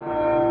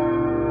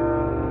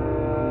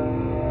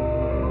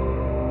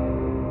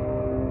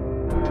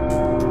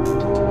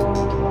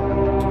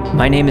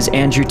My name is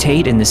Andrew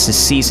Tate, and this is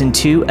Season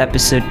 2,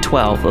 Episode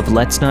 12 of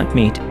Let's Not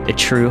Meet, a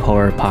true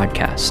horror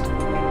podcast.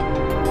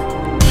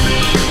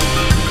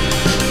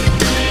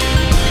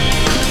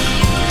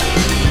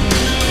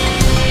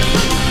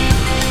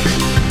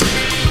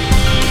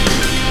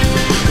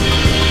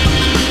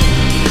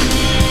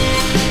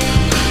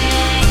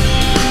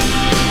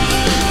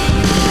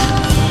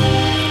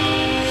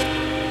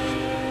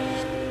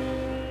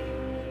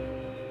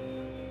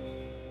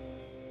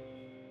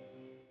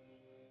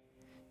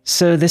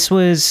 So this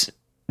was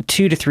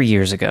 2 to 3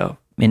 years ago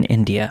in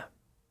India.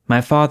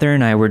 My father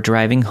and I were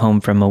driving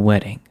home from a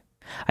wedding.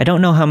 I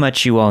don't know how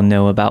much you all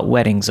know about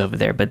weddings over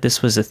there, but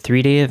this was a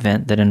 3-day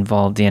event that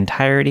involved the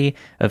entirety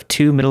of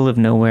 2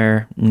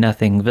 middle-of-nowhere,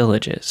 nothing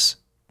villages.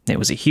 It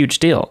was a huge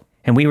deal,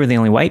 and we were the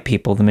only white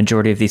people the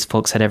majority of these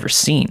folks had ever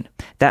seen.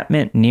 That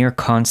meant near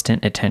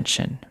constant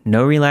attention,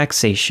 no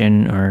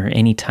relaxation or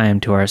any time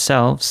to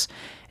ourselves,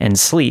 and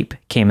sleep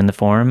came in the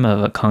form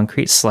of a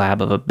concrete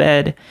slab of a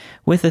bed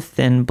with a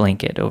thin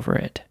blanket over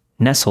it,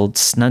 nestled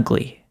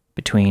snugly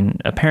between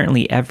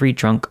apparently every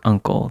drunk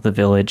uncle the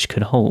village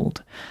could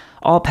hold,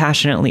 all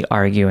passionately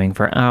arguing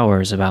for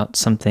hours about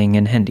something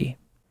in Hindi.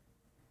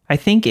 I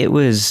think it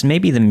was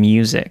maybe the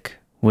music,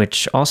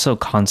 which also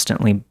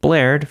constantly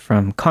blared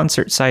from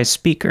concert-sized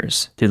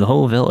speakers through the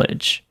whole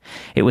village.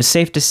 It was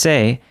safe to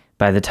say,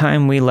 by the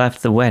time we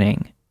left the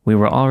wedding, we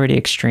were already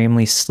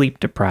extremely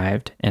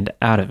sleep-deprived and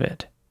out of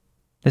it.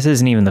 This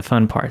isn't even the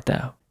fun part,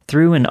 though.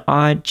 Through an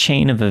odd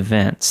chain of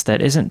events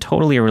that isn't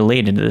totally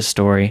related to the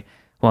story,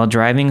 while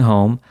driving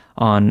home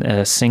on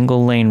a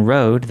single-lane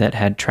road that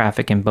had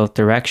traffic in both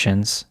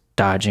directions,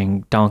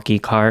 dodging donkey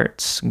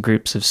carts,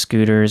 groups of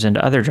scooters, and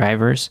other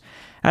drivers,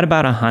 at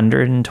about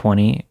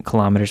 120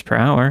 kilometers per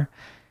hour,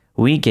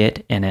 we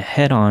get in a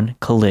head-on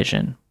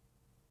collision.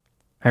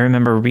 I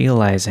remember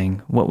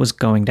realizing what was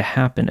going to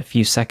happen a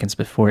few seconds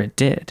before it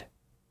did,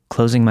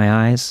 closing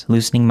my eyes,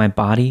 loosening my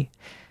body,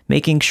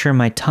 making sure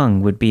my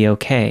tongue would be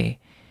okay,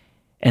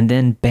 and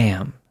then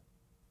bam,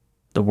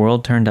 the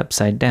world turned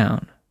upside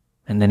down,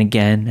 and then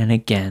again and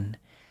again,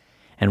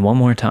 and one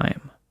more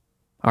time.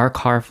 Our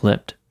car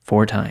flipped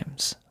 4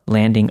 times,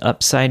 landing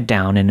upside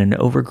down in an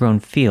overgrown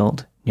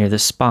field near the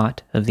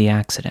spot of the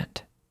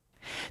accident.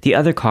 The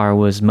other car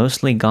was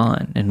mostly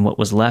gone, and what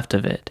was left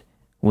of it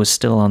was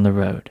still on the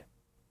road.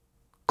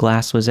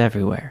 Glass was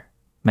everywhere.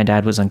 My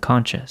dad was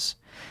unconscious.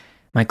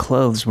 My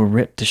clothes were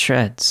ripped to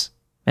shreds.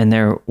 And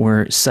there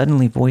were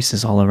suddenly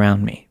voices all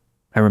around me.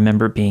 I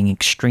remember being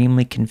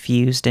extremely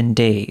confused and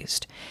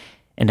dazed,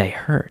 and I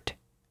hurt.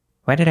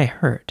 Why did I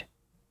hurt?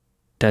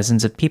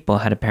 Dozens of people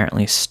had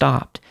apparently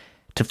stopped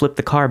to flip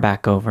the car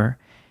back over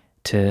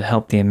to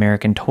help the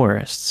American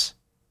tourists.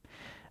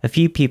 A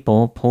few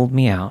people pulled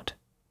me out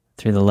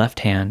through the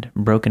left-hand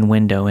broken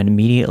window and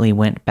immediately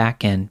went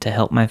back in to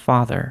help my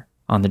father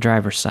on the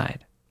driver's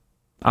side.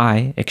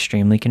 I,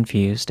 extremely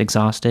confused,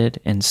 exhausted,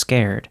 and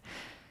scared,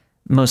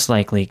 most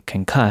likely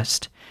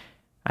concussed,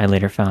 I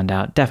later found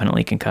out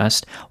definitely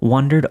concussed,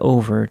 wandered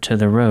over to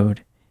the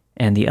road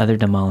and the other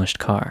demolished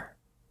car.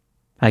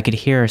 I could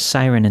hear a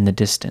siren in the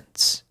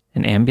distance.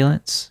 An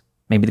ambulance?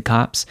 Maybe the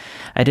cops?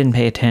 I didn't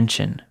pay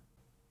attention.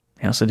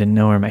 I also didn't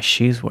know where my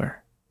shoes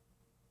were.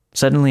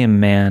 Suddenly a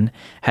man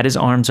had his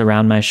arms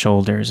around my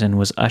shoulders and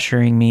was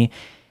ushering me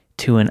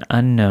to an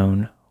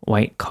unknown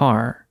white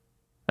car,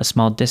 a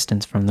small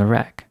distance from the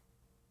wreck.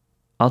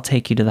 "I'll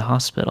take you to the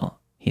hospital,"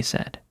 he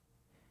said.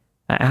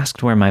 I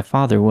asked where my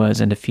father was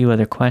and a few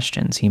other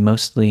questions. He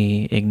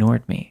mostly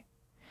ignored me.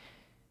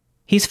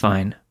 "He's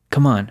fine.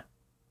 Come on."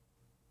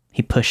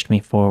 He pushed me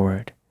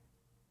forward,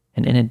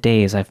 and in a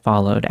daze I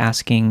followed,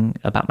 asking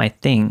about my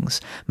things,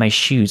 my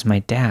shoes, my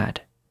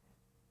dad.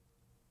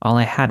 All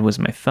I had was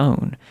my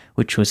phone,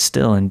 which was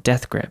still in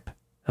death grip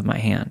of my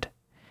hand.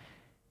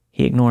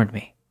 He ignored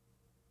me.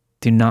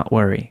 "Do not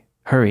worry.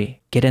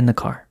 Hurry, get in the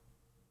car."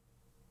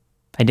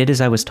 I did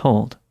as I was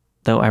told,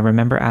 though I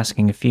remember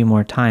asking a few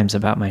more times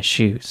about my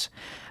shoes.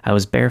 I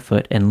was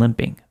barefoot and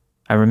limping.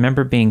 I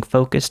remember being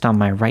focused on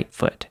my right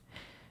foot,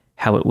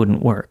 how it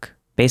wouldn't work,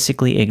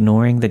 basically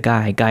ignoring the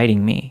guy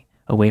guiding me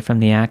away from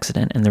the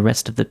accident and the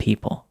rest of the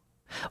people.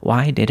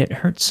 Why did it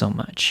hurt so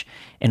much?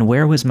 And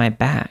where was my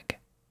bag?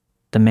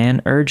 The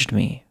man urged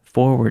me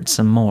forward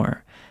some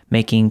more,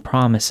 making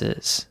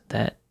promises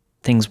that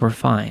things were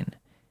fine.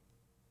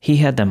 He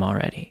had them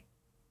already.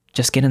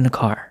 Just get in the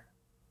car.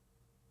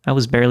 I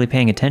was barely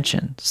paying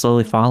attention,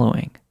 slowly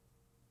following.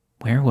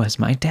 Where was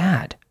my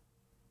dad?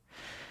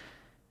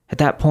 At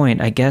that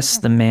point, I guess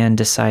the man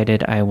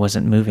decided I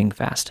wasn't moving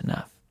fast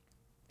enough.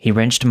 He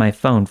wrenched my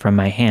phone from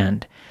my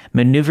hand,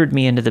 maneuvered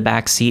me into the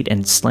back seat,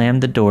 and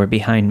slammed the door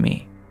behind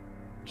me.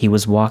 He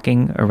was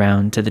walking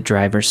around to the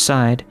driver's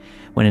side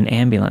when an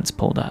ambulance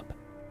pulled up.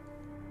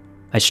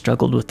 I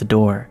struggled with the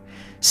door,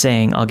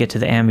 saying I'll get to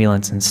the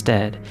ambulance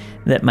instead,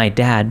 that my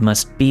dad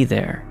must be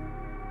there.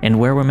 And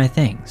where were my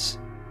things?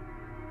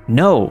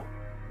 "No!"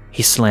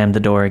 He slammed the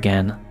door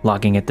again,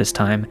 locking it this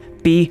time.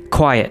 "Be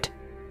quiet!"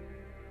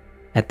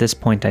 At this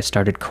point I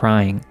started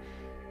crying,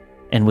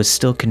 and was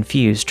still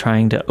confused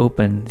trying to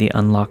open the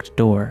unlocked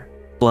door.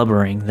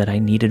 blubbering that I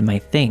needed my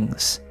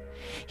things.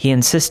 He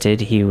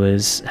insisted he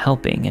was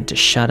helping and to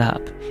shut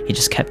up. He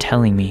just kept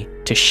telling me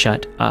to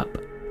shut up.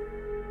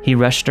 He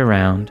rushed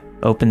around,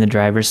 opened the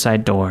driver's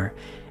side door,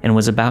 and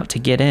was about to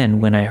get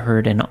in when I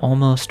heard an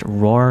almost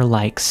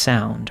roar-like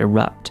sound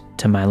erupt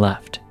to my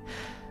left.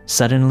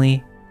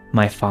 Suddenly,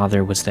 my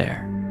father was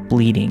there,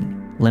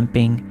 bleeding,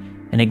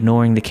 limping, and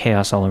ignoring the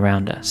chaos all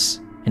around us,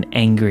 and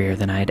angrier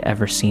than I had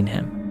ever seen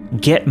him.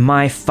 "Get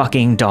my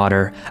fucking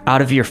daughter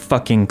out of your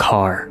fucking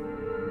car!"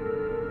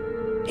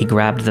 He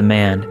grabbed the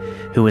man,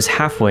 who was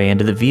halfway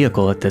into the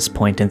vehicle at this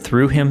point, and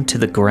threw him to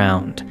the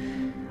ground,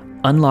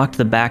 unlocked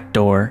the back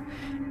door,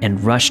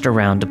 and rushed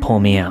around to pull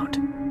me out.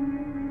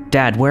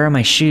 "Dad, where are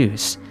my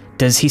shoes?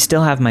 Does he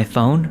still have my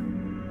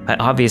phone?" I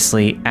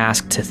obviously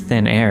asked to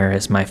thin air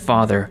as my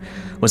father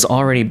was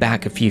already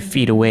back a few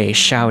feet away,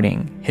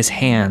 shouting, his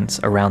hands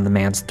around the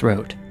man's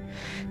throat,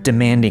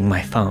 demanding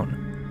my phone.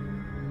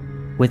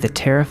 With a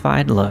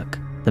terrified look,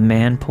 the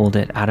man pulled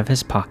it out of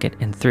his pocket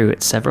and threw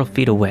it several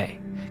feet away,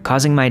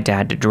 causing my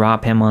dad to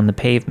drop him on the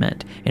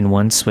pavement in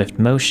one swift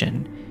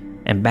motion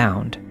and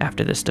bound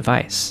after this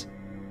device.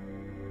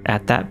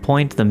 At that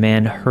point, the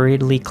man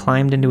hurriedly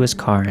climbed into his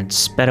car and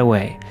sped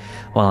away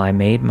while I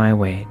made my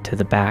way to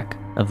the back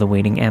of the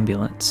waiting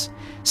ambulance,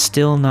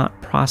 still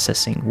not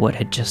processing what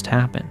had just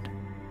happened.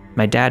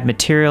 My dad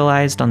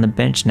materialized on the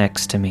bench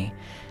next to me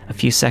a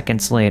few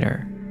seconds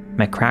later,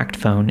 my cracked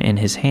phone in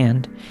his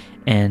hand,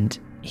 and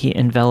he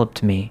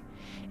enveloped me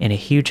in a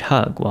huge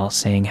hug while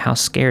saying how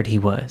scared he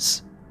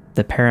was.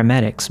 The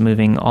paramedics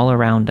moving all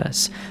around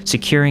us,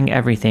 securing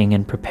everything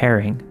and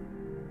preparing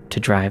to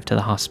drive to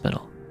the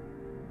hospital.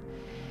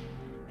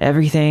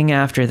 Everything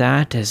after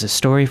that is a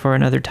story for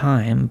another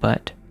time,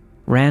 but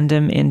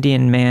random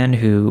Indian man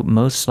who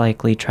most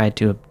likely tried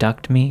to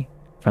abduct me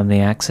from the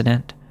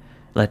accident,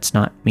 let's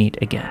not meet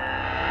again.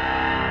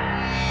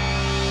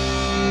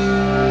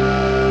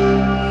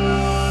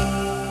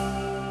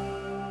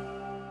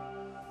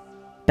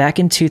 Back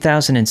in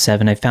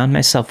 2007, I found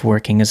myself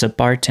working as a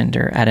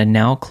bartender at a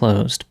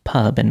now-closed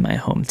pub in my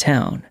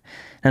hometown.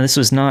 Now, this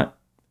was not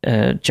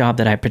a job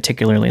that I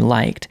particularly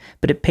liked,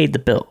 but it paid the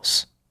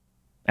bills.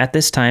 At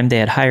this time, they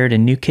had hired a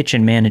new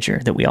kitchen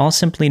manager that we all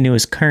simply knew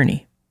as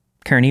Kearney.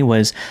 Kearney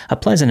was a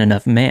pleasant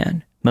enough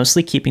man,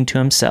 mostly keeping to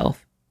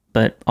himself,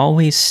 but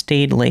always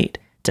stayed late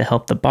to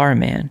help the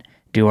barman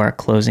do our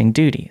closing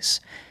duties,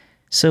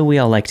 so we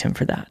all liked him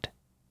for that.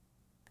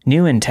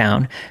 New in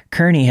town,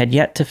 Kearney had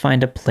yet to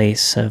find a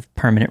place of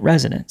permanent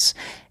residence,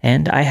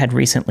 and I had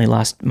recently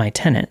lost my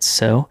tenants,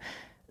 so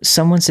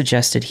someone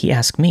suggested he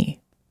ask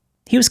me.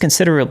 He was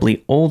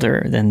considerably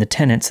older than the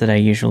tenants that I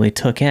usually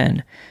took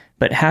in,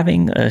 but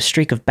having a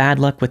streak of bad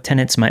luck with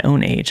tenants my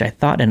own age, I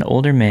thought an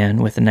older man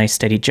with a nice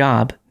steady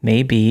job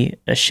may be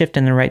a shift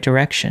in the right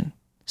direction,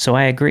 so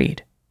I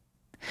agreed.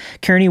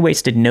 Kearney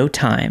wasted no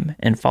time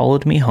and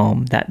followed me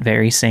home that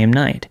very same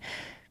night,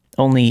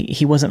 only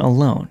he wasn't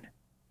alone.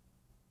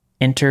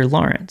 Enter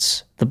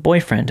Lawrence, the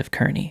boyfriend of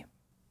Kearney.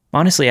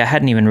 Honestly, I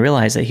hadn't even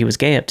realized that he was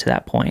gay up to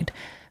that point,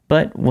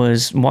 but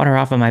was water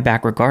off of my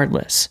back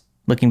regardless.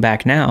 Looking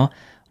back now,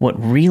 what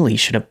really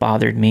should have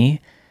bothered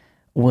me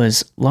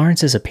was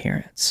Lawrence's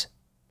appearance.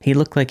 He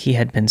looked like he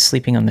had been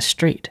sleeping on the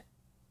street,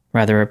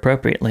 rather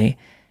appropriately,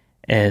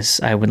 as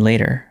I would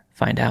later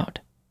find out.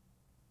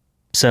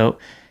 So,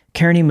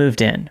 Kearney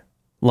moved in.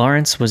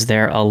 Lawrence was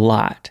there a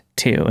lot,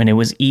 too, and it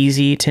was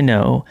easy to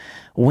know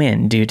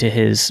when due to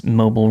his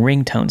mobile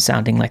ringtone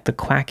sounding like the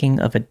quacking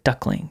of a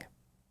duckling.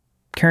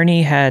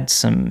 Kearney had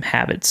some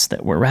habits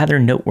that were rather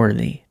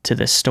noteworthy to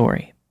this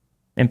story.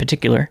 In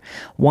particular,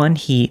 one,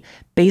 he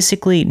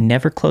basically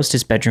never closed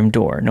his bedroom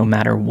door no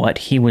matter what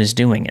he was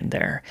doing in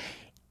there.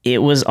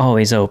 It was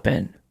always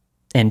open.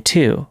 And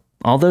two,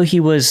 although he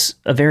was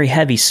a very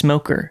heavy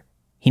smoker,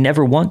 he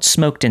never once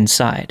smoked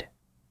inside.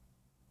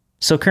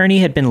 So Kearney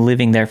had been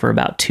living there for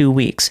about 2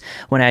 weeks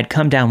when I had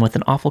come down with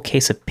an awful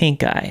case of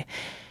pink eye.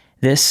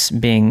 This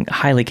being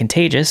highly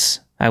contagious,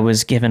 I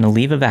was given a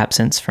leave of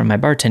absence from my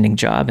bartending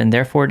job and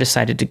therefore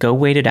decided to go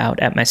wait it out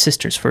at my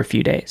sister's for a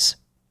few days.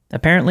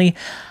 Apparently,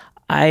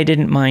 I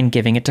didn't mind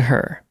giving it to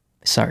her.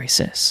 Sorry,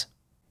 sis.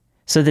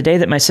 So the day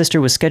that my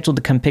sister was scheduled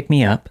to come pick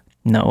me up,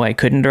 no, I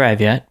couldn't drive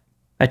yet,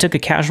 I took a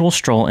casual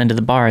stroll into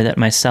the bar that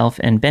myself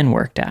and Ben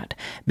worked at.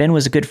 Ben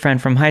was a good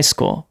friend from high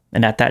school,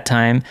 and at that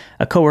time,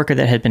 a coworker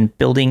that had been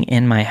building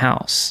in my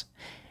house.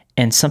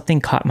 And something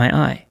caught my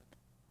eye.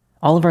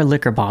 All of our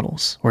liquor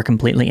bottles were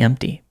completely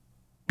empty.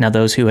 Now,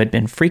 those who had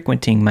been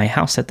frequenting my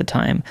house at the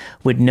time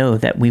would know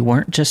that we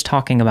weren't just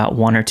talking about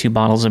 1 or 2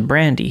 bottles of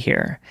brandy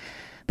here,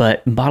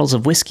 but bottles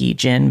of whiskey,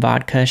 gin,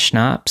 vodka,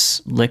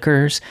 schnapps,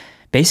 liquors.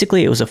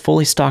 Basically, it was a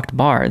fully stocked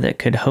bar that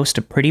could host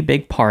a pretty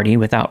big party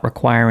without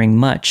requiring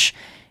much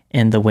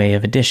in the way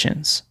of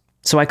additions.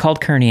 So I called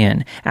Kearney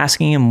in,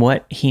 asking him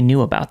what he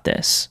knew about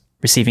this,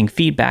 receiving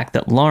feedback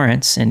that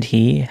Lawrence and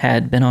he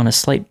had been on a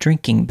slight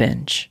drinking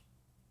binge.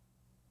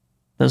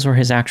 Those were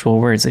his actual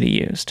words that he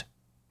used.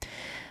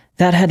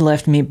 That had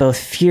left me both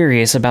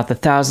furious about the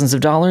thousands of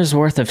dollars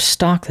worth of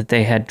stock that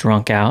they had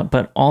drunk out,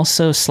 but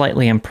also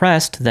slightly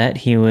impressed that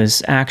he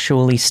was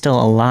actually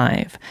still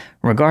alive.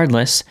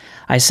 Regardless,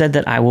 I said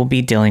that I will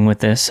be dealing with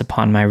this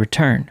upon my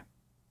return.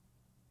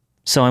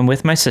 So I'm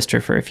with my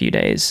sister for a few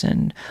days,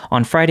 and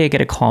on Friday I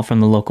get a call from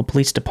the local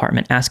police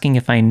department asking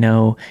if I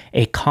know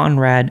a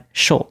Conrad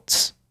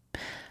Schultz.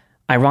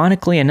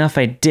 Ironically enough,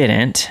 I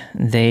didn't.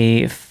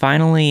 They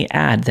finally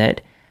add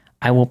that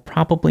I will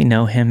probably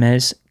know him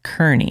as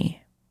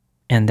Kearney,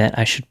 and that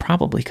I should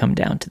probably come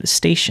down to the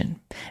station,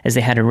 as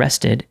they had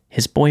arrested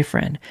his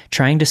boyfriend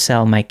trying to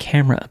sell my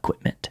camera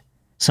equipment.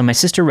 So my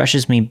sister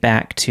rushes me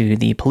back to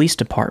the police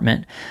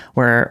department,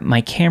 where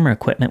my camera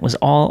equipment was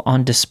all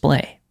on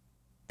display.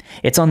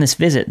 It's on this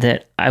visit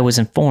that I was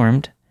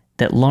informed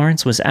that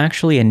Lawrence was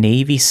actually a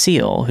Navy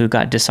SEAL who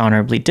got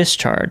dishonorably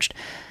discharged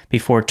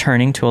before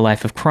turning to a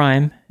life of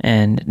crime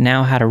and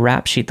now had a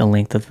rap sheet the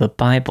length of the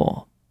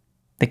Bible.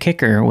 The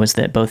kicker was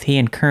that both he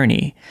and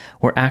Kearney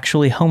were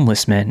actually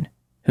homeless men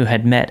who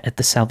had met at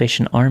the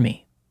Salvation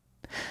Army.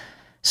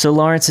 So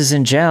Lawrence is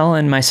in jail,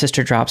 and my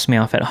sister drops me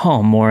off at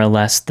home more or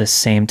less the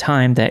same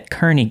time that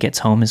Kearney gets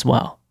home as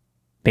well.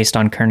 Based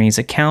on Kearney's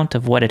account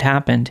of what had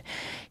happened,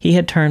 he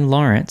had turned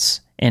Lawrence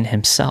in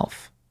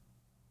himself,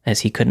 as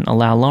he couldn't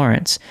allow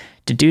Lawrence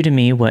to do to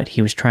me what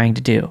he was trying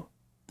to do.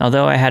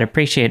 Although I had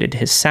appreciated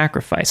his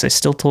sacrifice, I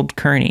still told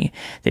Kearney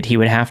that he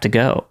would have to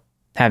go,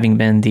 having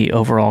been the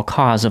overall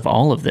cause of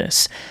all of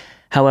this.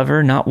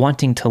 However, not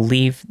wanting to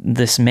leave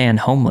this man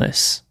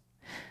homeless,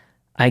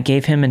 I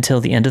gave him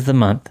until the end of the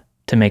month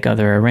to make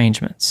other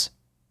arrangements.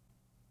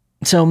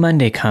 So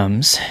Monday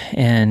comes,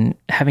 and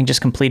having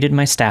just completed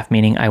my staff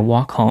meeting, I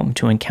walk home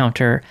to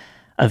encounter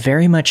a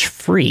very much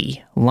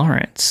free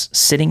Lawrence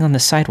sitting on the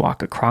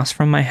sidewalk across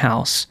from my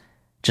house,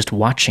 just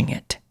watching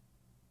it.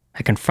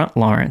 I confront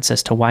Lawrence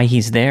as to why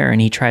he's there,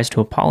 and he tries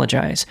to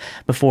apologize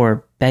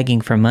before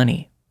begging for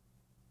money.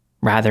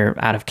 Rather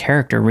out of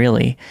character,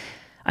 really,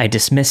 I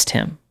dismissed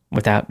him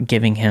without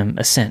giving him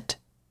a cent.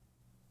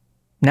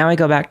 Now I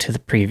go back to the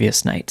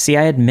previous night. See,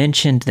 I had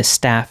mentioned the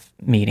staff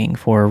meeting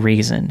for a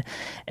reason,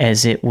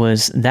 as it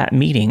was that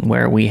meeting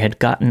where we had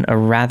gotten a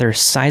rather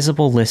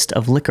sizable list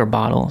of liquor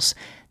bottles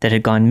that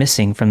had gone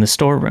missing from the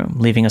storeroom,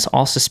 leaving us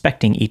all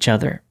suspecting each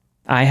other.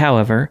 I,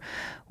 however,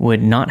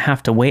 would not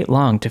have to wait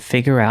long to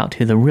figure out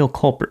who the real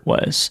culprit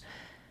was,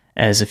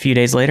 as a few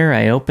days later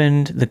I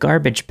opened the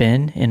garbage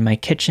bin in my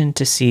kitchen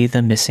to see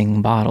the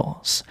missing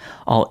bottles,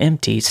 all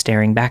empty,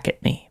 staring back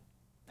at me.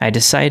 I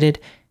decided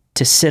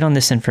to sit on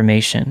this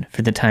information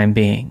for the time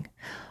being,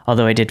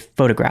 although I did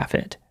photograph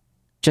it,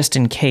 just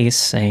in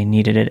case I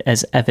needed it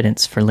as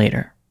evidence for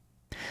later.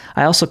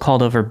 I also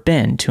called over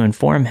Ben to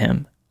inform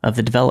him of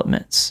the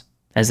developments.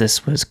 As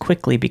this was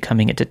quickly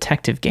becoming a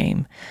detective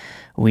game,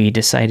 we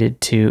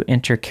decided to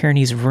enter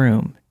Kearney's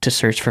room to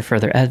search for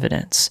further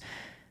evidence.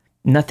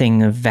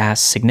 Nothing of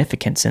vast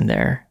significance in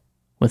there,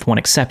 with one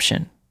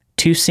exception: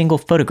 2 single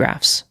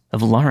photographs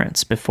of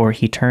Lawrence before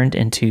he turned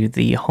into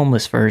the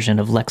homeless version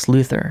of Lex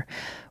Luthor,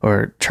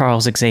 or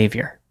Charles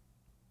Xavier.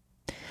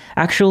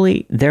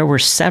 Actually, there were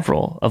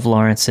several of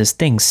Lawrence's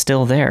things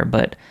still there,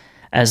 but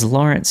as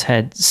Lawrence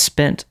had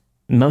spent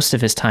most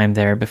of his time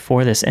there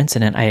before this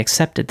incident, I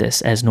accepted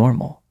this as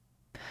normal.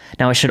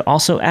 Now, I should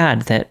also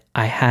add that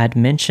I had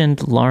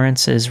mentioned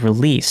Lawrence's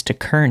release to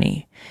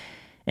Kearney,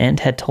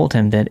 and had told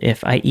him that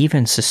if I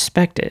even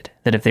suspected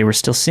that if they were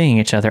still seeing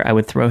each other, I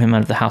would throw him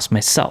out of the house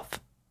myself.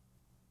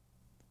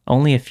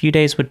 Only a few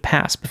days would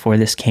pass before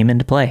this came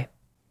into play.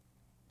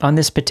 On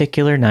this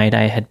particular night,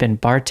 I had been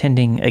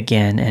bartending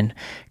again, and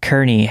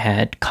Kearney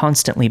had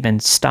constantly been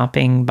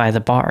stopping by the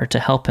bar to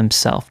help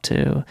himself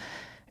to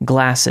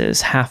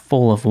glasses half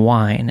full of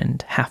wine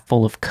and half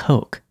full of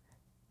Coke,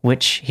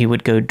 which he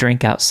would go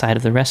drink outside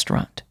of the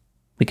restaurant.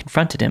 We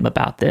confronted him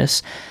about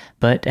this,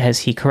 but as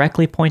he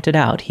correctly pointed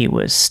out, he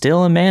was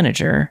still a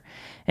manager,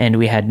 and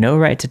we had no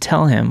right to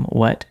tell him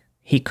what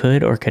he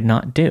could or could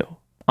not do.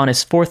 On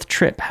his 4th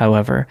trip,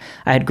 however,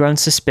 I had grown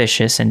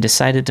suspicious and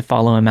decided to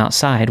follow him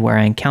outside, where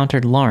I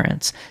encountered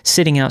Lawrence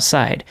sitting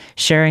outside,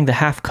 sharing the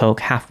half Coke,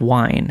 half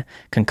wine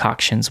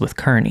concoctions with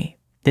Kearney.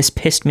 This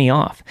pissed me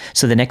off,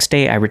 so the next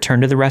day I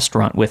returned to the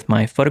restaurant with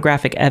my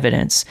photographic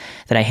evidence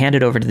that I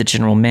handed over to the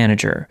general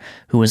manager,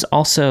 who was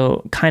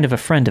also kind of a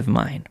friend of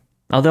mine.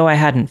 Although I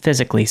hadn't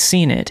physically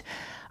seen it,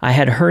 I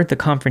had heard the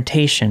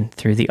confrontation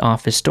through the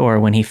office door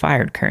when he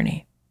fired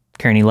Kearney.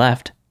 Kearney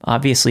left,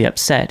 obviously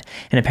upset,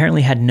 and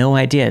apparently had no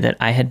idea that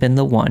I had been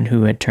the one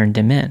who had turned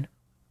him in.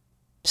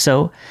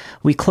 So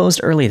we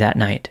closed early that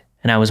night,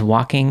 and I was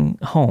walking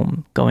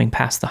home going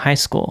past the high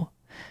school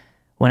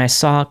when I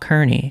saw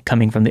Kearney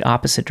coming from the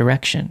opposite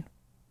direction.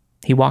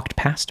 He walked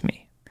past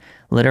me,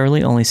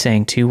 literally only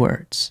saying 2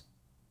 words: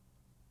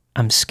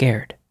 "I'm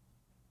scared,"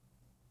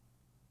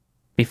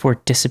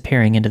 before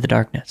disappearing into the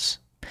darkness.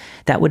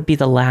 That would be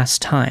the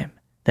last time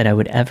that I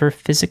would ever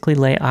physically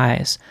lay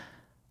eyes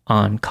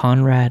on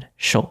Conrad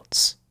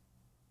Schultz.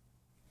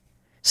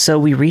 So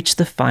we reached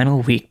the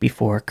final week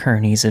before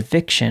Kearney's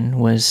eviction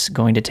was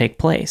going to take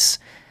place.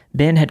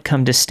 Ben had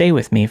come to stay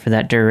with me for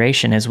that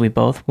duration as we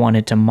both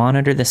wanted to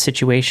monitor the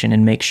situation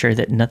and make sure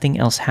that nothing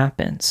else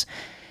happens.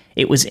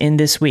 It was in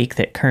this week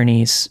that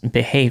Kearney's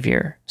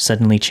behavior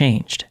suddenly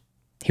changed.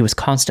 He was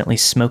constantly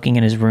smoking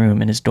in his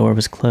room and his door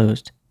was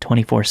closed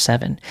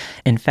 24/7.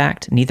 In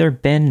fact, neither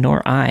Ben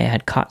nor I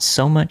had caught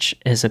so much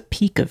as a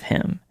peek of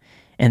him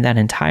in that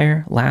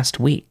entire last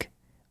week,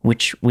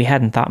 which we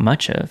hadn't thought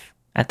much of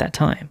at that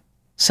time.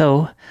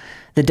 So,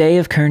 the day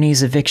of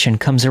Kearney's eviction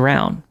comes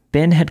around.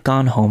 Ben had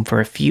gone home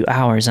for a few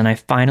hours and I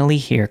finally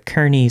hear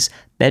Kearney's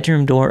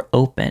bedroom door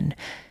open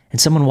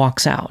and someone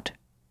walks out,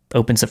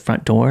 opens the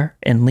front door,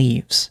 and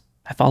leaves.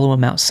 I follow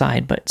him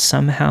outside, but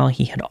somehow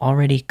he had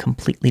already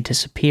completely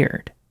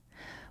disappeared.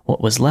 What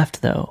was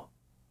left, though,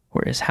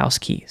 were his house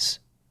keys,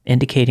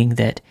 indicating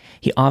that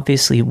he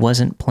obviously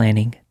wasn't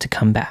planning to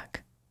come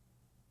back.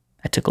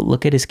 I took a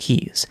look at his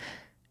keys,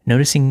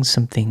 noticing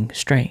something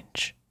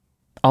strange.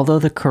 Although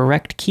the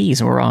correct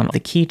keys were on the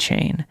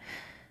keychain,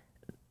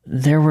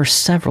 there were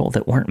several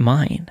that weren't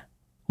mine.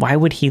 Why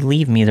would he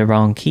leave me the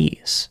wrong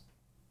keys?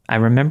 I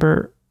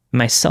remember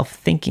myself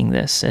thinking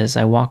this as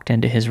I walked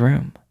into his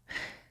room.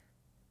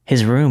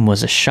 His room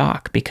was a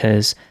shock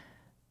because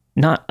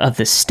not of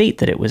the state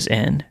that it was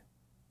in.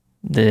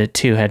 The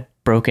two had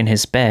broken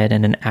his bed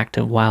in an act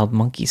of wild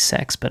monkey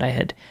sex, but I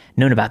had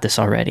known about this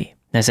already.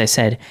 As I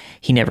said,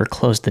 he never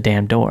closed the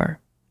damn door.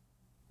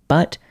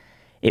 But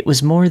it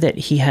was more that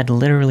he had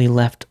literally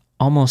left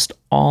almost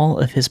all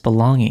of his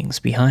belongings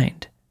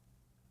behind,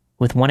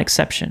 with one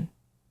exception.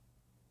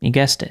 You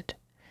guessed it,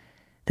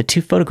 the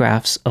 2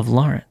 photographs of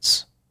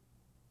Lawrence.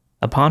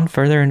 Upon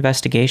further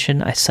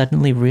investigation, I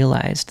suddenly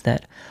realized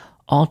that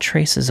all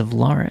traces of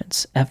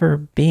Lawrence ever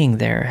being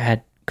there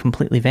had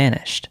completely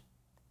vanished,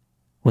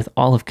 with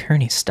all of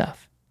Kearney's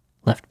stuff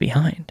left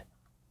behind.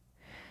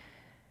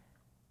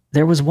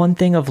 There was one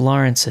thing of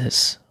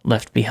Lawrence's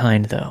left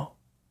behind, though.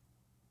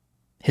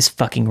 His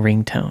fucking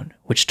ringtone,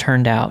 which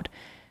turned out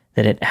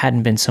that it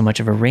hadn't been so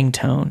much of a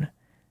ringtone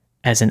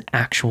as an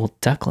actual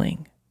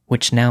duckling,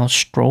 which now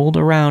strolled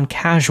around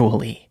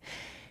casually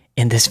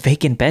in this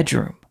vacant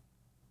bedroom.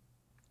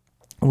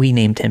 We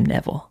named him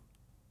Neville.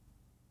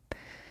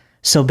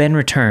 So Ben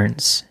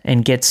returns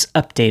and gets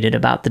updated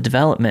about the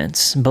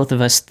developments, both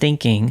of us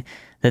thinking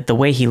that the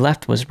way he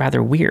left was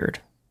rather weird.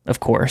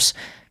 Of course,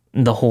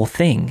 the whole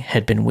thing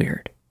had been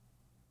weird.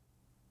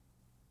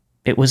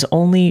 It was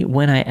only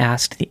when I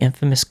asked the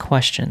infamous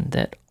question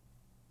that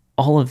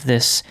all of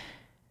this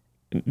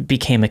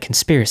became a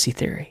conspiracy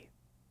theory.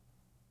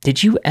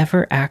 Did you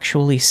ever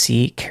actually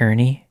see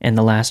Kearney in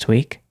the last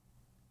week?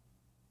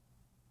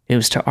 It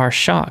was to our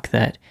shock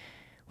that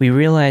we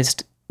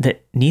realized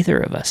that neither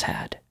of us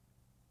had.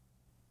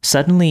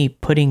 Suddenly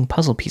putting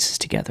puzzle pieces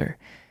together,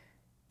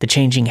 the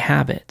changing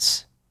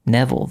habits,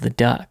 Neville the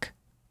duck,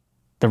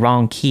 the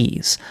wrong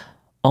keys,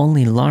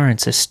 only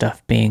Lawrence's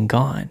stuff being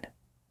gone.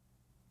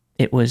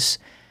 It was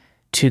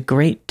to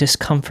great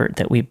discomfort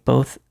that we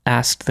both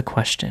asked the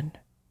question,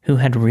 who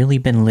had really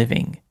been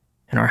living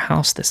in our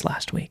house this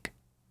last week?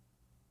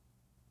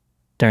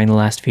 During the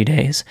last few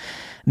days,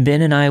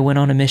 Ben and I went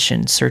on a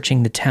mission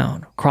searching the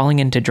town, crawling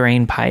into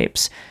drain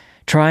pipes,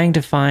 trying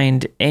to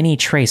find any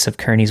trace of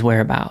Kearney's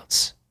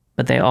whereabouts,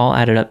 but they all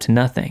added up to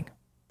nothing.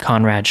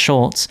 Conrad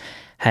Schultz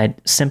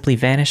had simply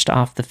vanished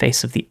off the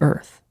face of the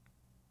earth.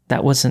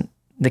 That wasn't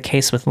the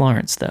case with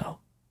Lawrence, though.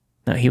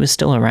 No, he was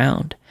still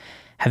around,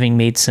 having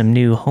made some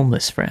new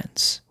homeless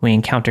friends. We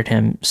encountered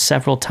him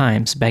several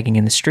times begging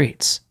in the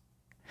streets.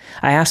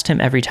 I asked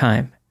him every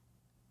time,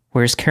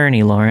 "Where's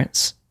Kearney,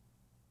 Lawrence?"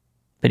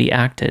 But he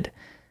acted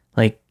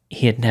like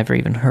he had never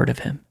even heard of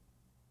him.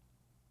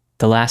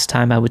 The last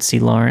time I would see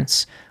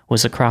Lawrence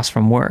was across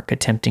from work,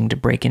 attempting to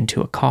break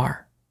into a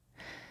car.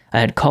 I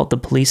had called the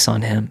police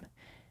on him,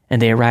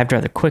 and they arrived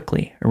rather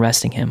quickly,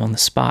 arresting him on the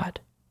spot.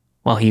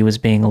 While he was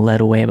being led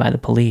away by the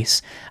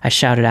police, I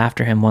shouted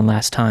after him one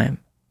last time,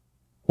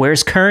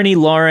 "Where's Kearney,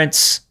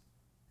 Lawrence?"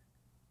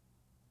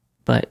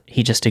 But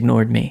he just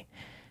ignored me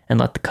and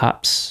let the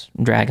cops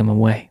drag him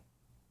away.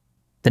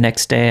 The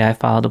next day, I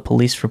filed a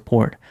police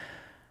report,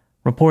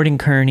 reporting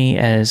Kearney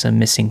as a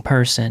missing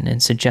person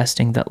and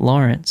suggesting that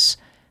Lawrence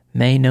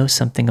may know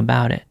something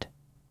about it.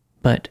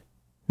 But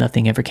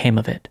nothing ever came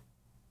of it.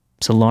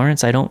 So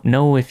Lawrence, I don't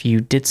know if you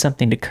did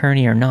something to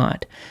Kearney or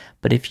not,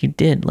 but if you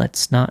did,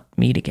 let's not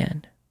meet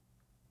again.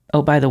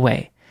 Oh, by the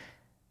way,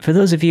 for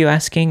those of you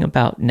asking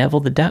about Neville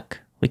the duck,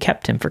 we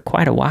kept him for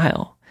quite a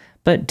while,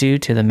 but due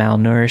to the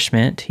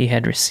malnourishment he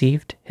had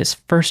received his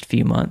first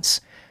few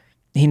months,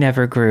 he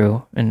never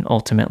grew and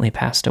ultimately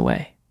passed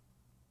away.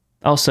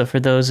 Also, for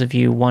those of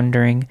you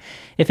wondering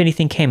if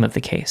anything came of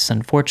the case,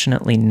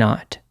 unfortunately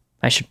not.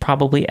 I should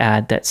probably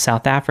add that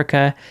South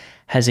Africa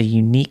has a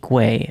unique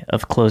way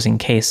of closing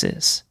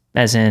cases,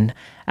 as in,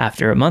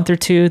 after a month or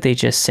two, they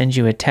just send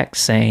you a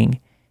text saying,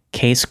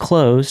 "Case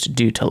closed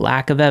due to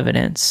lack of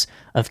evidence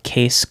of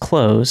case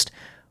closed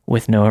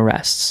with no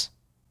arrests."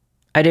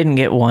 I didn't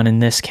get one in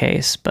this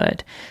case,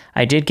 but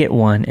I did get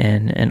one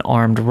in an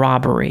armed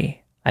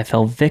robbery I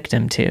fell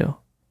victim to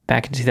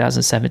back in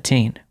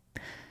 2017.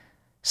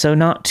 So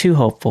not too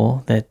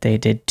hopeful that they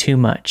did too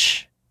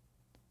much.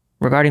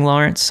 Regarding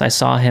Lawrence, I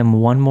saw him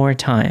one more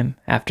time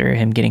after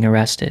him getting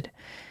arrested.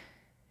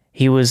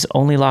 He was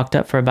only locked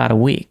up for about a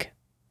week.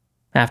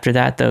 After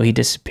that, though, he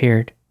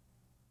disappeared.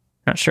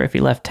 Not sure if he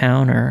left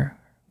town or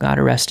got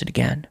arrested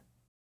again.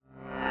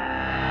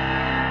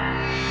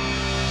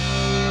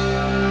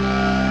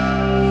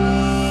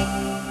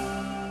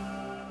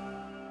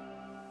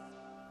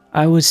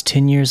 I was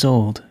 10 years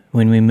old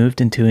when we moved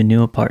into a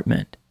new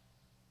apartment.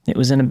 It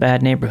was in a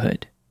bad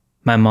neighborhood.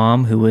 My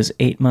mom, who was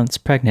 8 months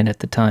pregnant at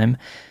the time,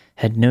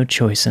 had no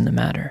choice in the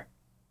matter.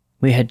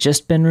 We had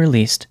just been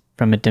released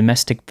from a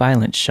domestic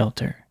violence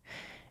shelter,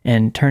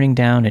 and turning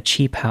down a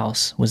cheap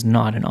house was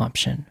not an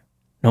option,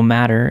 no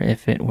matter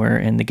if it were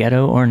in the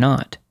ghetto or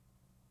not.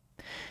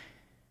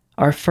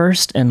 Our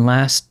first and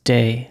last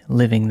day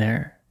living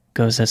there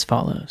goes as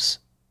follows.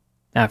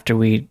 After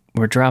we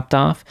were dropped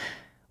off,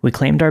 we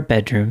claimed our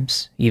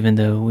bedrooms, even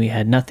though we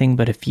had nothing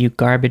but a few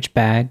garbage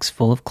bags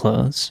full of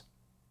clothes,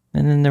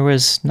 and then there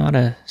was not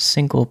a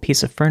single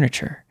piece of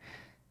furniture,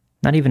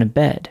 not even a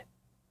bed.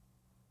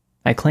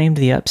 I claimed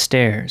the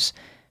upstairs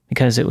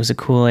because it was a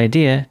cool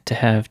idea to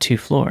have 2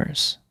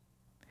 floors.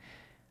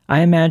 I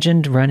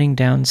imagined running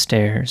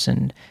downstairs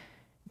and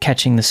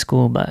catching the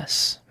school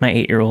bus. My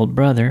 8-year-old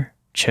brother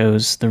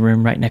chose the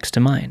room right next to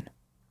mine.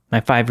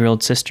 My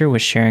 5-year-old sister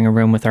was sharing a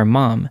room with our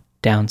mom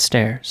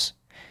downstairs.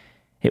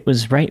 It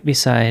was right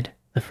beside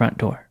the front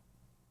door.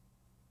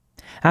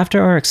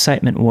 After our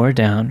excitement wore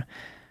down,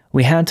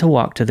 we had to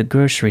walk to the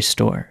grocery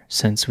store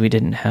since we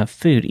didn't have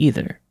food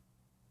either.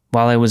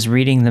 While I was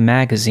reading the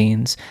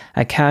magazines,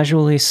 I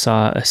casually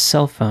saw a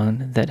cell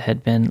phone that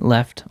had been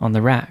left on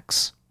the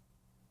racks.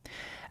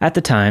 At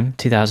the time,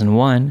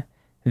 2001,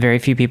 very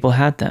few people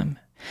had them.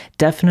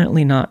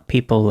 Definitely not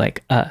people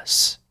like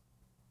us.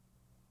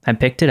 I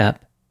picked it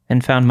up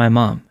and found my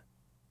mom.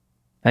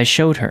 I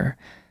showed her,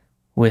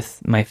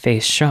 with my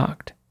face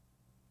shocked.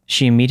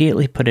 She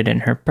immediately put it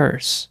in her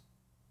purse.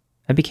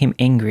 I became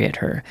angry at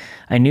her.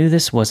 I knew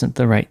this wasn't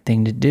the right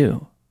thing to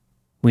do.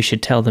 We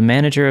should tell the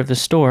manager of the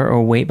store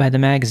or wait by the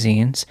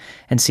magazines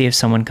and see if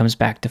someone comes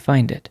back to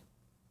find it.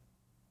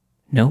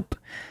 Nope.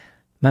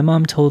 My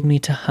mom told me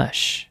to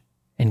hush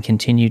and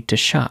continued to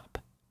shop.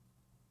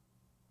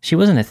 She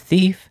wasn't a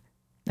thief.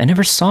 I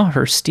never saw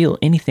her steal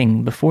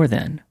anything before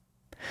then.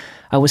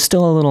 I was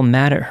still a little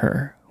mad at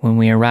her when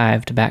we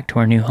arrived back to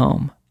our new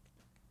home.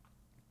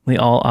 We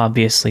all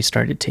obviously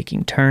started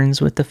taking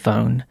turns with the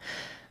phone,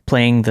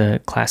 playing the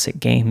classic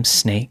game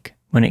Snake.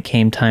 When it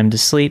came time to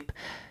sleep,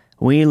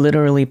 we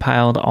literally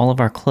piled all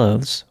of our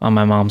clothes on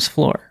my mom's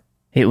floor.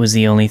 It was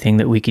the only thing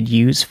that we could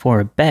use for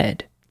a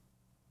bed.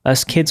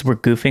 Us kids were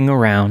goofing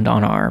around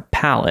on our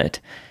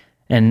pallet,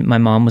 and my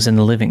mom was in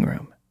the living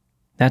room.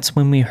 That's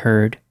when we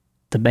heard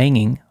the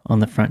banging on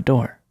the front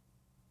door.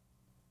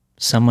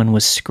 Someone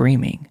was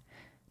screaming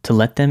to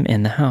let them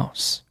in the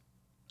house.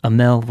 A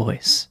male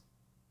voice.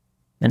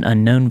 An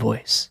unknown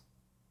voice.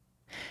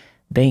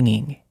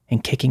 Banging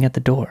and kicking at the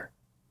door.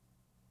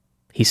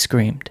 He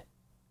screamed,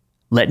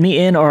 "Let me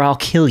in or I'll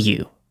kill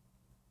you."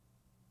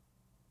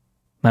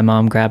 My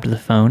mom grabbed the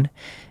phone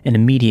and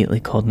immediately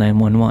called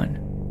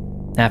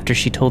 911. After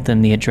she told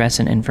them the address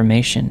and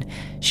information,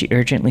 she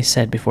urgently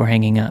said before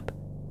hanging up,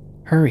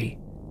 "Hurry,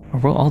 or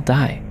we'll all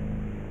die."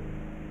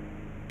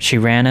 She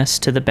ran us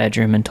to the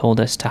bedroom and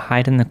told us to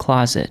hide in the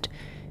closet,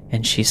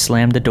 and she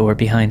slammed the door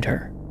behind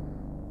her.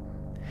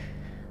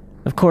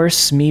 Of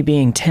course, me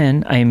being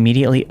 10, I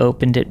immediately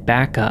opened it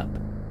back up,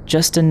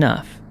 just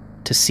enough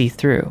to see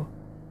through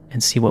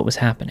and see what was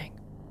happening.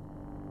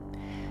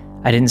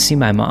 I didn't see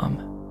my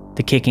mom.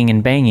 The kicking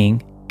and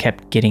banging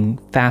kept getting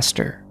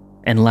faster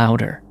and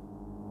louder.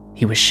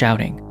 He was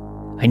shouting,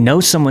 "I know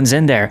someone's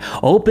in there.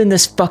 Open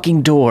this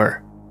fucking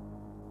door."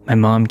 My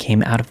mom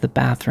came out of the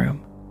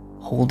bathroom,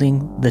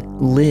 holding the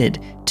lid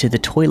to the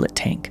toilet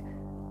tank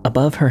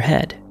above her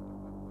head.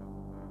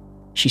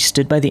 She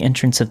stood by the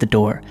entrance of the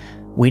door,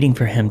 waiting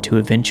for him to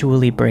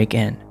eventually break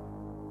in.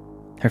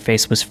 Her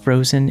face was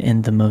frozen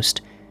in the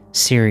most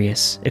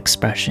serious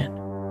expression.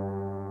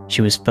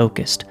 She was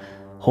focused,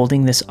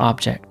 holding this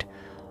object,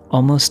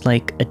 almost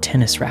like a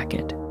tennis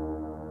racket.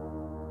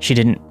 She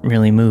didn't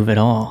really move at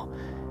all,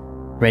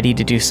 ready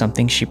to do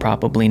something she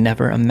probably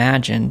never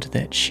imagined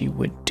that she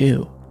would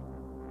do.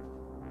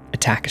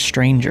 Attack a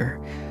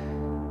stranger,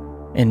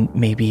 and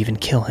maybe even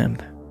kill him.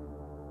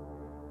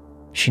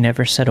 She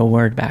never said a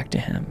word back to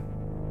him,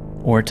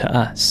 or to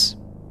us.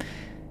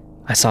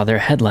 I saw their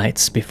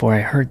headlights before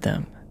I heard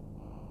them.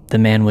 The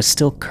man was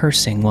still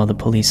cursing while the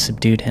police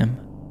subdued him.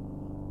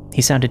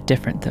 He sounded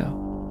different,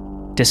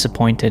 though,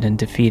 disappointed and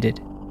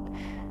defeated.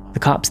 The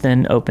cops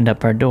then opened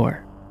up our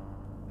door.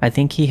 I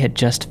think he had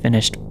just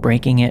finished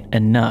breaking it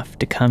enough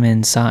to come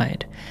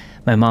inside.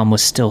 My mom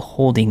was still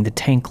holding the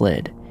tank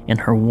lid in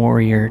her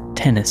warrior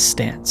tennis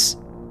stance.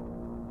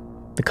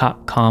 The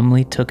cop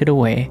calmly took it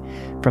away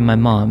from my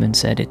mom and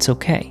said, "It's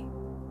okay.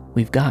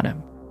 We've got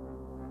him."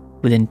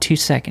 Within 2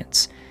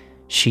 seconds,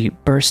 she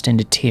burst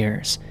into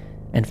tears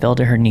and fell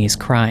to her knees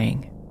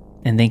crying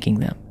and thanking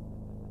them.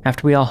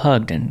 After we all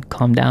hugged and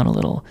calmed down a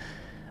little,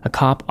 a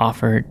cop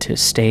offered to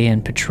stay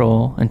and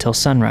patrol until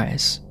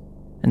sunrise,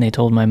 and they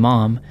told my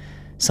mom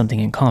something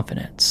in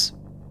confidence.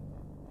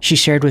 She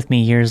shared with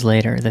me years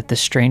later that the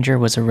stranger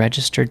was a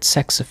registered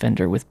sex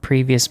offender with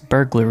previous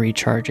burglary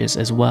charges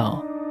as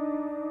well.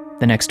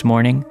 The next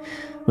morning,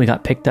 we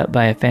got picked up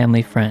by a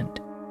family friend.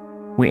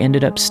 We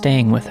ended up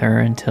staying with her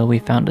until we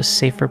found a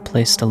safer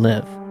place to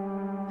live,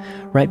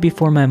 right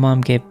before my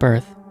mom gave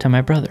birth to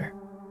my brother.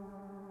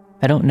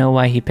 I don't know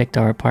why he picked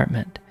our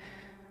apartment,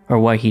 or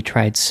why he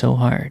tried so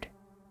hard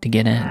to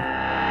get in.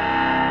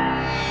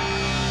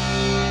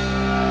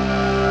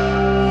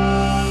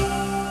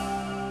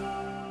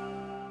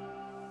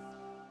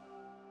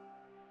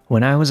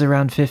 When I was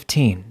around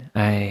 15,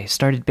 I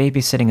started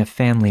babysitting a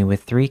family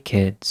with 3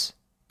 kids,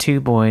 2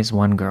 boys,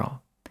 1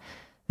 girl.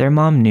 Their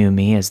mom knew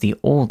me as the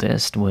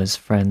oldest was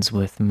friends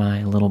with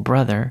my little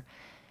brother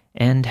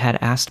and had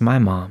asked my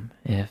mom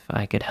if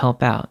I could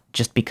help out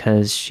just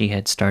because she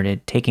had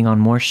started taking on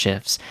more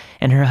shifts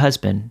and her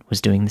husband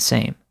was doing the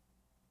same.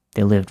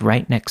 They lived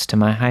right next to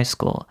my high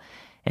school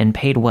and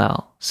paid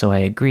well, so I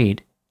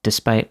agreed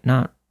despite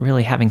not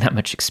really having that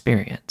much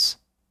experience.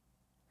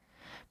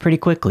 Pretty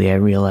quickly I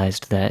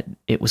realized that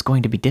it was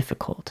going to be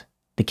difficult.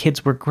 The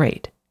kids were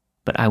great,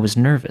 but I was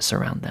nervous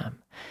around them.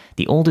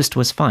 The oldest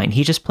was fine.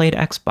 He just played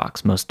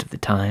Xbox most of the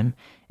time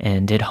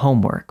and did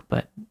homework,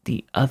 but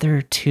the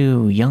other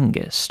 2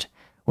 youngest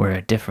were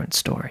a different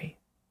story.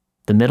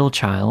 The middle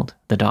child,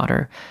 the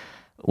daughter,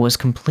 was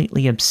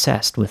completely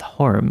obsessed with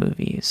horror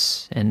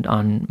movies, and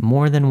on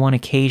more than one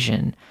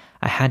occasion,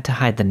 I had to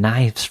hide the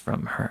knives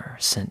from her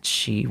since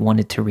she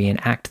wanted to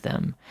reenact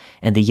them,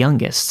 and the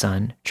youngest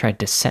son tried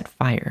to set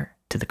fire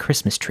to the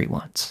Christmas tree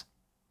once.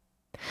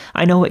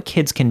 I know what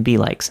kids can be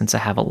like since I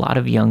have a lot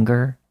of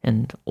younger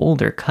and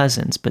older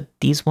cousins, but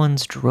these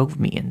ones drove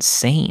me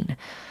insane.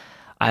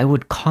 I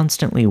would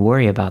constantly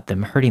worry about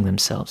them hurting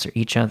themselves or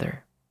each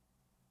other.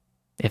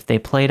 If they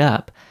played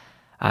up,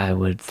 I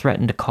would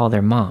threaten to call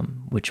their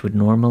mom, which would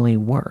normally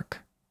work.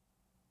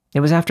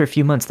 It was after a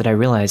few months that I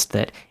realized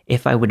that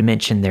if I would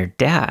mention their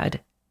dad,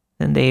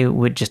 then they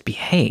would just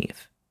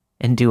behave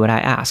and do what I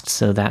asked,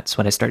 so that's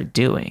what I started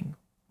doing.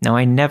 Now,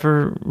 I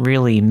never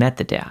really met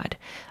the dad.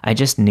 I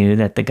just knew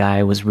that the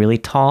guy was really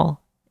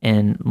tall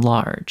and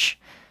large,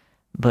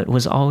 but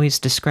was always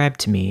described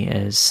to me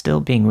as still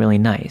being really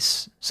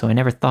nice, so I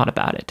never thought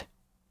about it.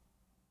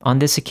 On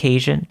this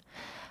occasion,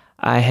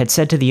 I had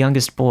said to the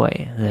youngest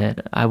boy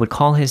that I would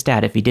call his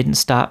dad if he didn't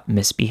stop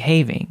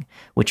misbehaving,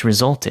 which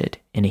resulted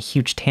in a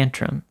huge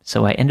tantrum,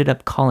 so I ended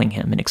up calling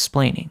him and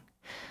explaining.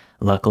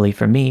 Luckily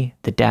for me,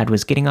 the dad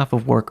was getting off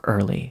of work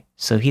early,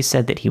 so he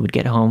said that he would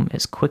get home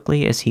as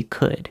quickly as he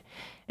could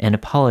and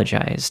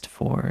apologized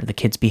for the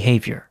kid's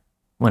behavior.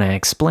 When I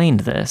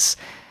explained this,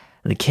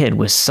 the kid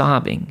was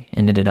sobbing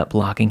and ended up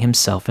locking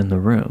himself in the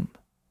room.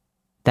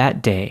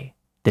 That day,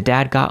 the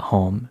dad got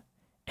home,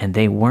 and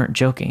they weren't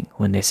joking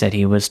when they said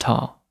he was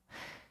tall.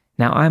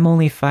 Now, I'm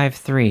only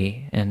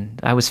 5'3", and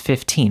I was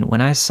 15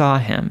 when I saw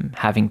him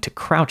having to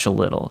crouch a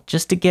little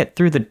just to get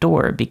through the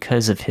door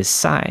because of his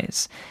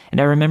size, and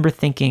I remember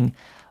thinking,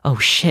 oh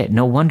shit,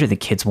 no wonder the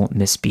kids won't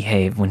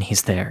misbehave when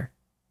he's there.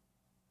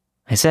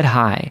 I said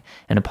hi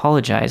and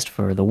apologized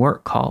for the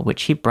work call,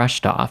 which he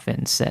brushed off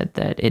and said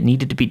that it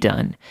needed to be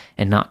done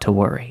and not to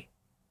worry.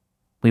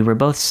 We were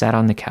both sat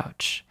on the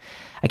couch.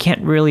 I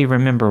can't really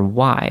remember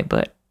why,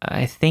 but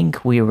I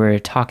think we were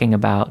talking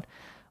about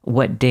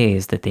what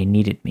days that they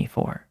needed me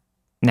for.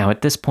 Now,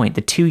 at this point,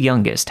 the 2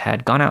 youngest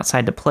had gone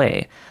outside to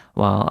play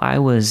while I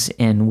was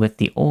in with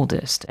the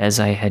oldest, as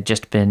I had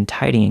just been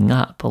tidying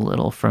up a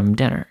little from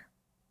dinner.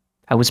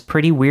 I was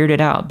pretty weirded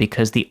out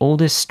because the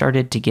oldest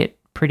started to get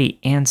pretty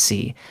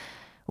antsy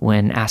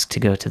when asked to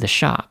go to the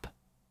shop.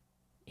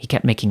 He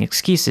kept making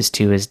excuses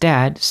to his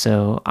dad,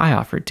 so I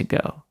offered to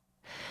go.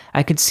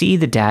 I could see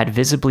the dad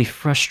visibly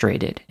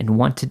frustrated and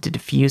wanted to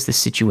defuse the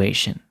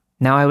situation.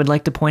 Now, I would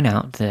like to point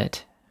out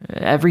that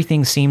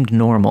everything seemed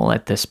normal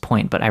at this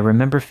point, but I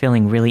remember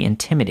feeling really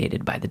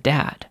intimidated by the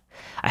dad.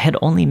 I had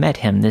only met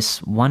him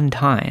this one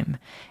time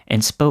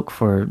and spoke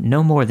for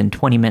no more than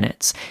 20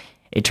 minutes.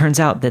 It turns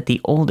out that the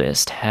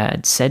oldest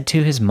had said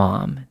to his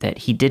mom that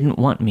he didn't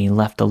want me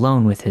left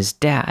alone with his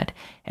dad,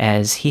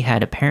 as he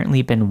had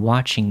apparently been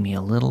watching me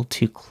a little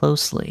too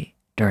closely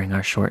during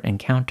our short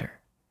encounter.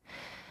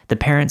 The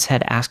parents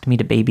had asked me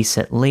to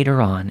babysit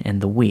later on in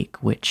the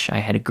week, which I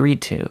had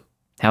agreed to.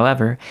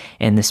 However,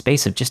 in the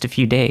space of just a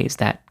few days,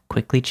 that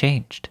quickly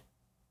changed.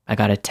 I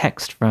got a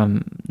text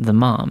from the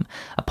mom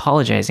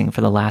apologizing for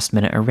the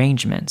last-minute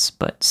arrangements,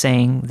 but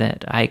saying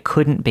that I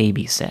couldn't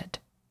babysit.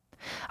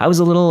 I was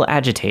a little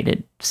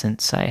agitated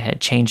since I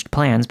had changed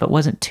plans, but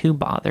wasn't too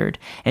bothered,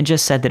 and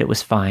just said that it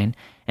was fine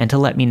and to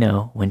let me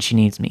know when she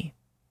needs me.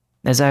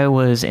 As I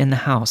was in the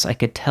house, I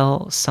could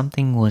tell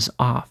something was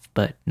off,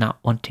 but not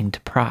wanting to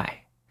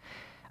pry.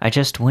 I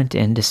just went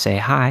in to say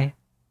hi,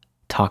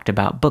 talked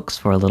about books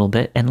for a little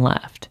bit, and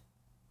left.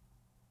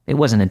 It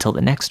wasn't until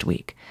the next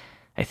week,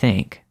 I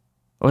think,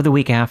 or the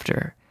week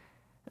after,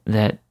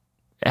 that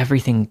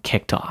everything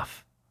kicked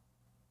off.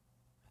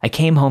 I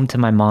came home to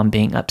my mom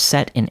being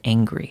upset and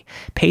angry,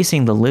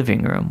 pacing the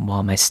living room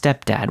while my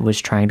stepdad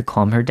was trying to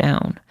calm her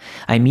down.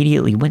 I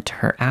immediately went to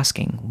her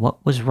asking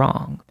what was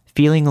wrong,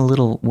 feeling a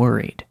little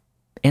worried.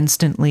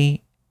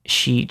 Instantly,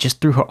 she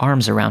just threw her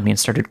arms around me and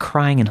started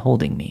crying and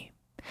holding me.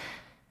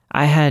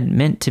 I had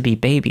meant to be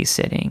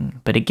babysitting,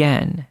 but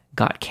again,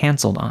 got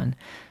canceled on,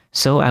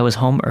 so I was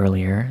home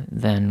earlier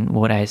than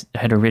what I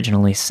had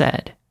originally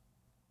said.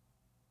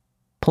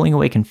 Pulling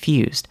away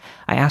confused,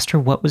 I asked her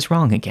what was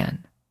wrong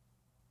again.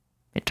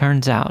 It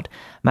turns out,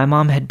 my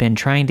mom had been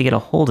trying to get a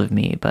hold of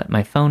me, but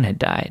my phone had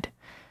died.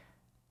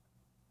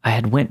 I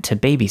had went to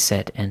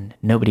babysit and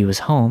nobody was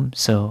home,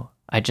 so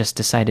I just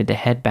decided to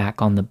head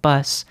back on the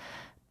bus,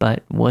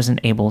 but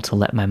wasn't able to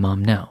let my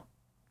mom know.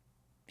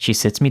 She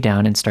sits me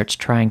down and starts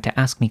trying to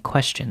ask me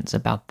questions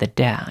about the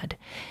dad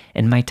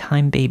and my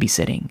time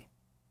babysitting.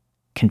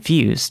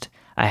 Confused,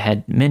 I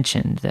had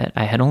mentioned that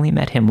I had only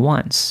met him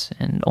once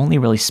and only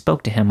really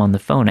spoke to him on the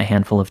phone a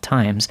handful of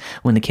times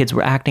when the kids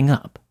were acting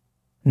up.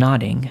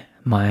 Nodding,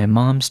 my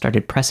mom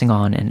started pressing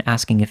on and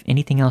asking if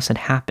anything else had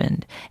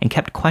happened and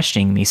kept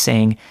questioning me,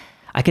 saying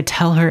I could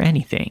tell her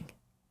anything.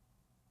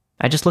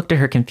 I just looked at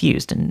her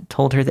confused and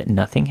told her that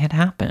nothing had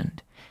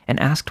happened and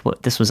asked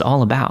what this was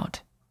all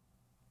about.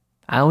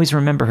 I always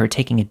remember her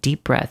taking a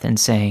deep breath and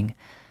saying,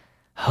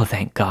 "Oh,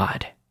 thank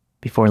God,"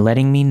 before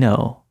letting me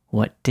know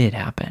what did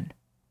happen.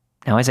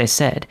 Now, as I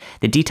said,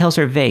 the details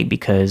are vague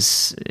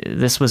because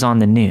this was on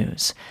the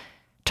news.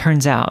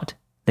 Turns out,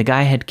 the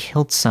guy had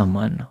killed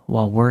someone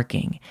while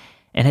working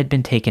and had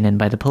been taken in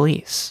by the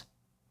police.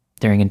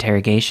 During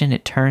interrogation,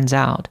 it turns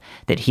out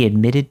that he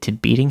admitted to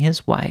beating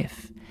his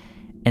wife,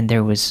 and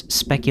there was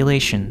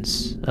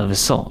speculations of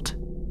assault.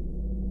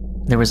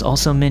 There was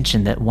also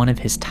mention that one of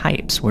his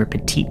types were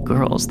petite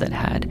girls that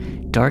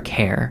had dark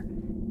hair,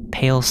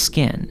 pale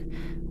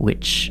skin,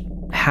 which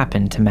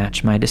happened to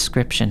match my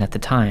description at the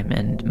time,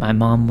 and my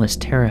mom was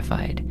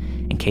terrified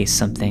in case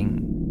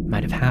something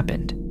might have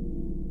happened.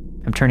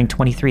 I'm turning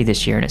 23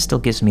 this year and it still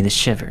gives me the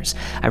shivers.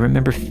 I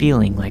remember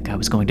feeling like I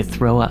was going to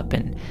throw up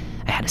and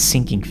I had a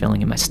sinking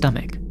feeling in my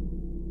stomach.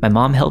 My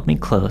mom held me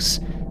close,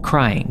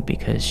 crying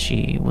because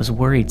she was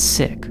worried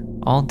sick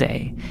all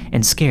day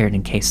and scared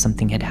in case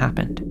something had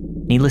happened.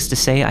 Needless to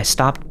say, I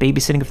stopped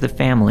babysitting for the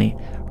family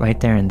right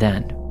there and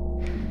then.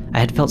 I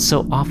had felt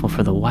so awful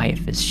for the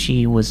wife, as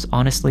she was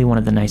honestly one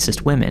of the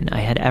nicest women I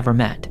had ever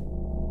met.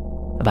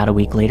 About a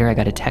week later, I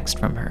got a text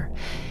from her,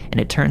 and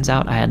it turns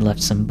out I had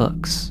left some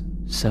books,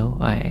 so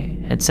I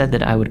had said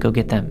that I would go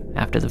get them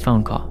after the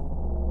phone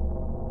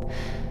call.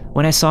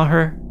 When I saw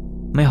her,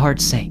 my heart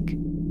sank.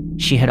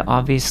 She had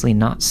obviously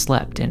not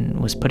slept and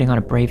was putting on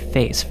a brave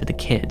face for the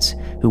kids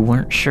who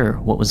weren't sure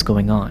what was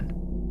going on.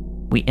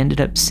 We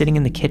ended up sitting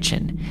in the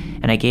kitchen,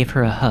 and I gave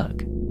her a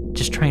hug,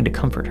 just trying to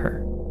comfort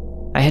her.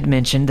 I had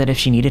mentioned that if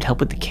she needed help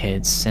with the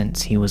kids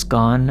since he was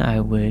gone, I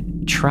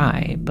would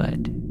try, but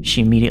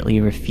she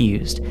immediately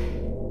refused,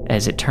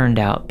 as it turned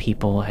out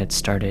people had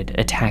started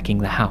attacking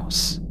the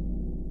house.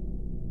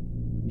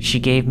 She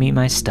gave me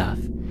my stuff,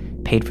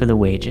 paid for the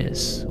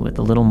wages, with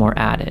a little more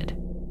added,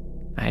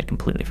 I had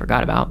completely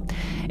forgot about,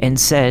 and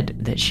said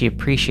that she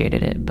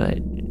appreciated it, but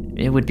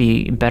it would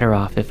be better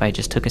off if I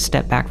just took a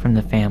step back from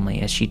the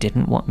family, as she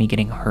didn't want me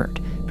getting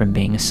hurt from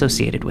being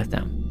associated with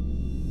them.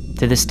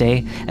 To this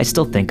day, I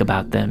still think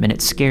about them, and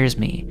it scares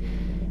me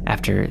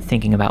after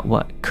thinking about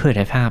what could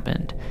have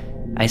happened.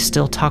 I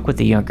still talk with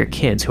the younger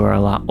kids who are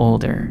a lot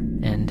older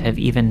and have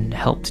even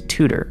helped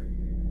tutor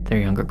their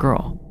younger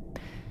girl.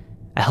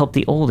 I helped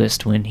the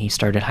oldest when he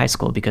started high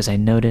school because I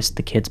noticed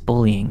the kids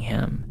bullying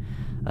him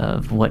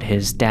of what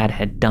his dad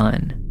had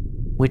done,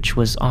 which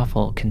was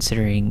awful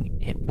considering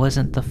it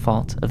wasn't the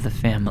fault of the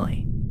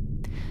family.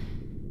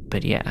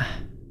 But yeah,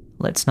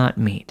 let's not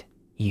meet,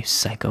 you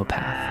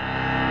psychopath.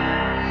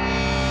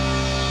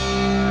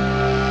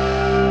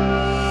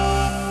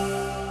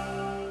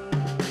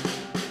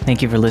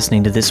 Thank you for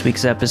listening to this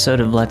week's episode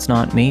of Let's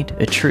Not Meet,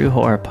 a true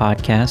horror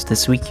podcast.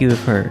 This week you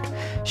have heard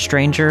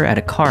Stranger at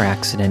a Car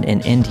Accident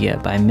in India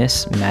by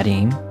Miss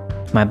Madine,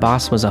 My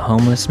Boss Was a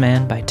Homeless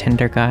Man by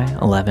Tinder Guy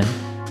 11,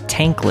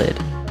 Tank Lid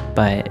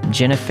by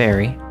Jenna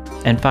Ferry,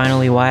 and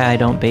finally Why I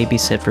Don't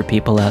Babysit for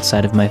People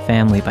Outside of My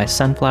Family by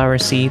Sunflower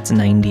Seeds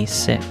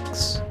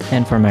 96.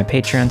 And for my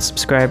Patreon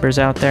subscribers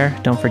out there,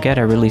 don't forget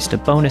I released a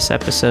bonus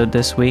episode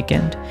this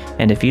weekend.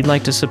 And if you'd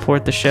like to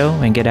support the show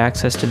and get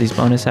access to these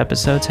bonus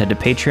episodes, head to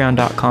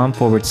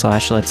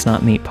patreon.com/Let's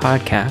Not Meet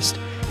podcast.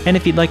 And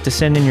if you'd like to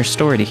send in your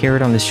story to hear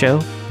it on the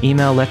show,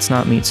 email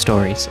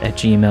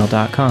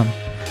letsnotmeetstories@gmail.com.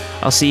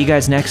 I'll see you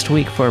guys next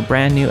week for a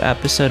brand new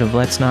episode of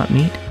Let's Not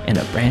Meet and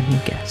a brand new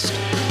guest.